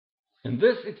In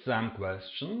this exam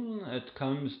question, it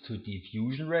comes to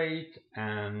diffusion rate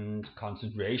and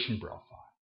concentration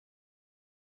profile.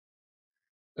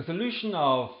 A solution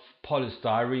of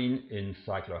polystyrene in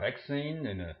cyclohexane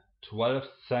in a 12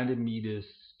 cm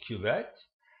cuvette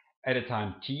at a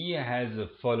time t has the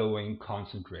following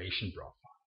concentration profile.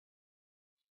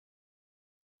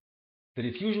 The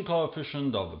diffusion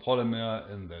coefficient of the polymer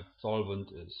in the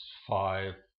solvent is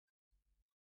 5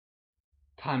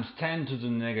 times 10 to the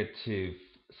negative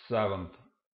 7th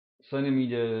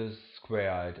centimeters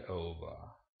squared over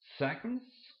seconds.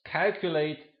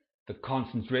 Calculate the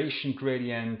concentration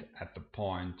gradient at the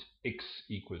point x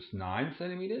equals 9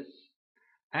 centimeters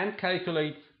and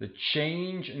calculate the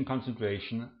change in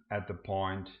concentration at the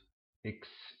point x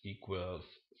equals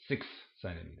 6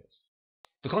 centimeters.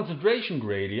 The concentration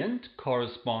gradient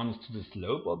corresponds to the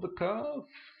slope of the curve.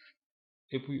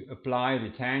 If we apply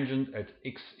the tangent at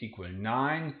x equals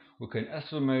 9, we can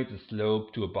estimate the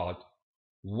slope to about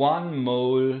 1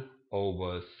 mole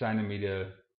over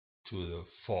centimeter to the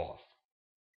fourth.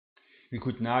 We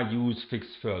could now use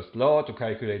Fick's first law to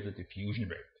calculate the diffusion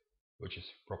rate, which is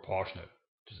proportional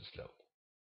to the slope.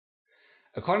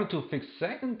 According to Fick's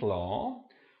second law,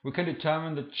 we can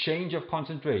determine the change of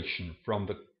concentration from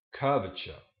the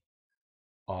curvature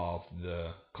of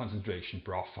the concentration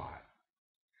profile.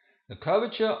 The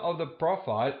curvature of the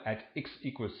profile at x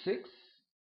equals 6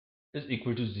 is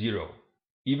equal to 0,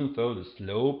 even though the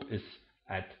slope is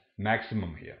at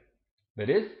maximum here. That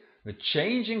is, the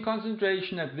change in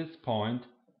concentration at this point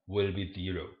will be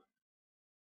 0.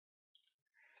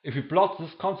 If we plot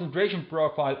this concentration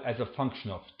profile as a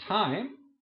function of time,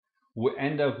 we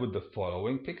end up with the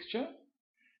following picture.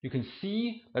 You can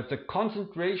see that the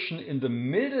concentration in the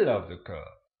middle of the curve,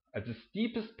 at the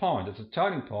steepest point, at the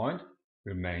turning point,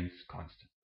 remains constant.